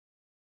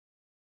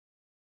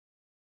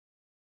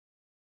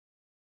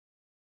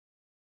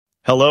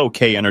Hello,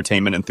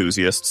 K-entertainment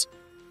enthusiasts.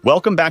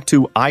 Welcome back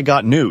to I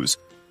Got News,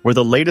 where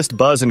the latest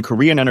buzz in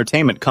Korean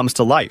entertainment comes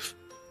to life.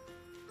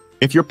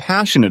 If you're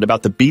passionate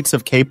about the beats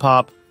of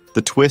K-pop,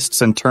 the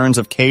twists and turns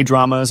of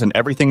K-dramas, and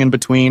everything in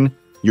between,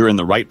 you're in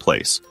the right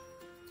place.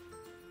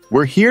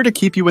 We're here to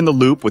keep you in the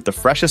loop with the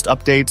freshest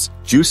updates,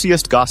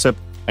 juiciest gossip,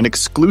 and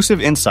exclusive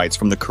insights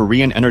from the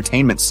Korean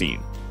entertainment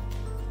scene.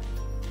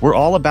 We're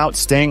all about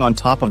staying on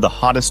top of the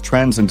hottest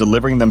trends and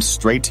delivering them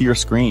straight to your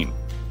screen.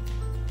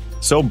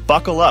 So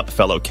buckle up,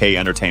 fellow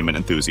K-entertainment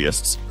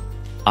enthusiasts.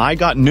 I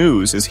Got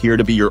News is here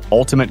to be your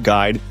ultimate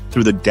guide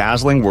through the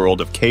dazzling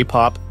world of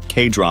K-pop,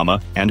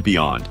 K-drama, and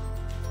beyond.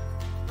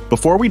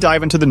 Before we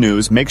dive into the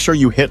news, make sure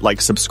you hit like,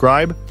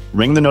 subscribe,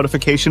 ring the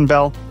notification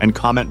bell, and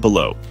comment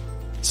below.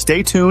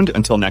 Stay tuned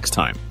until next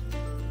time.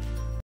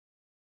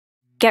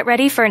 Get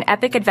ready for an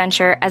epic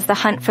adventure as the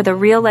hunt for the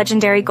real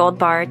legendary gold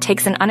bar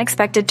takes an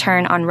unexpected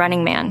turn on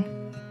Running Man.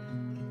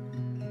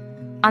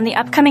 On the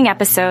upcoming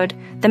episode,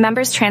 the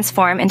members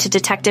transform into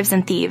detectives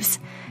and thieves,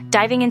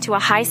 diving into a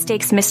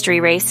high-stakes mystery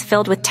race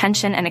filled with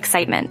tension and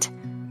excitement.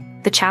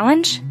 The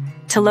challenge?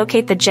 To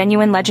locate the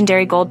genuine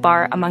legendary gold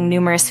bar among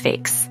numerous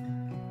fakes.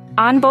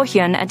 Ahn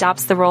Bo-hyun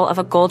adopts the role of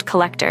a gold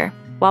collector,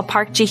 while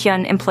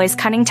Ji-hyun employs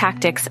cunning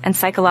tactics and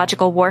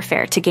psychological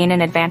warfare to gain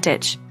an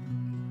advantage.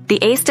 The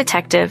ace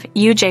detective,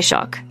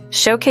 Jae-seok,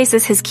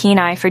 showcases his keen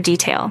eye for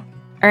detail,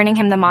 earning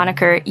him the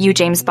moniker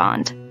James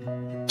Bond.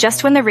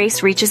 Just when the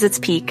race reaches its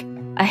peak,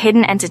 a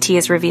hidden entity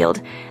is revealed,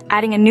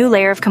 adding a new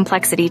layer of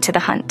complexity to the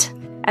hunt.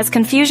 As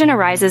confusion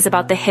arises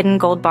about the hidden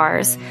gold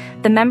bars,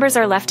 the members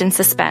are left in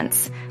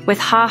suspense, with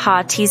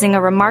Ha-ha teasing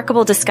a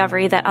remarkable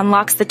discovery that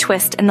unlocks the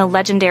twist in the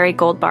legendary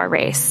gold bar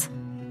race.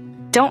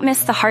 Don't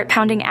miss the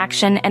heart-pounding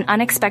action and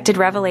unexpected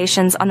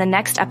revelations on the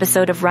next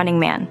episode of Running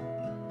Man.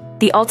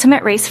 The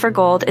ultimate race for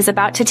gold is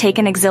about to take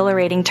an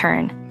exhilarating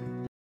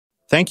turn.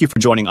 Thank you for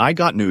joining I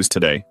Got News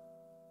today.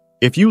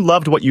 If you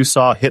loved what you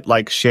saw, hit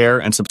like,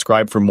 share, and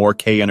subscribe for more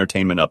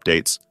K-entertainment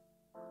updates.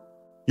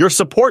 Your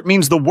support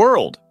means the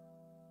world!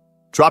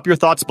 Drop your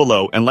thoughts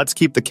below and let's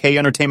keep the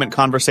K-entertainment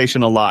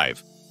conversation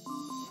alive.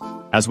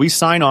 As we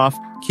sign off,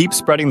 keep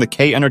spreading the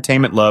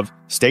K-entertainment love,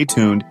 stay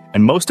tuned,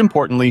 and most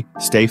importantly,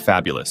 stay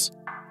fabulous.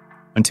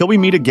 Until we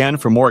meet again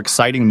for more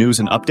exciting news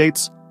and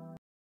updates,